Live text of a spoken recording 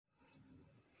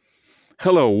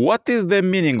Hello, what is the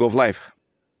meaning of life?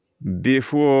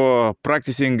 Before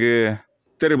practicing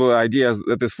terrible ideas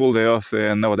that is full the earth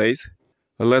nowadays,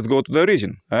 let's go to the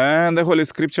origin. And the Holy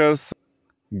Scriptures,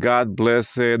 God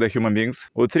bless the human beings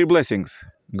with three blessings: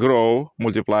 grow,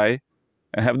 multiply,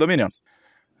 and have dominion.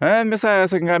 And Messiah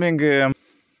second coming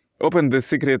opened the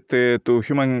secret to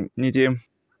humanity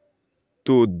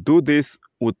to do this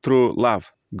with true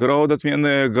love. Grow, that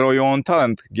means grow your own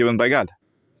talent given by God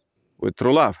with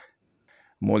true love.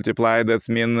 Multiply, that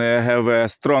means have a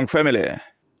strong family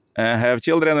and have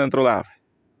children and true love.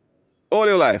 All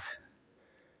your life.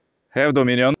 Have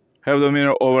dominion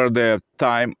over the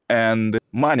time and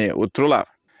money with true love.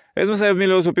 As Messiah,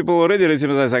 millions of people already receive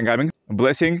Messiah second coming.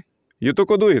 Blessing, you too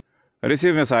could do it.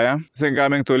 Receive Messiah second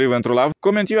coming to live in true love.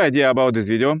 Comment your idea about this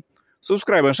video.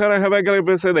 Subscribe and share. Have a great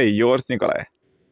day. Yours, Nikolai.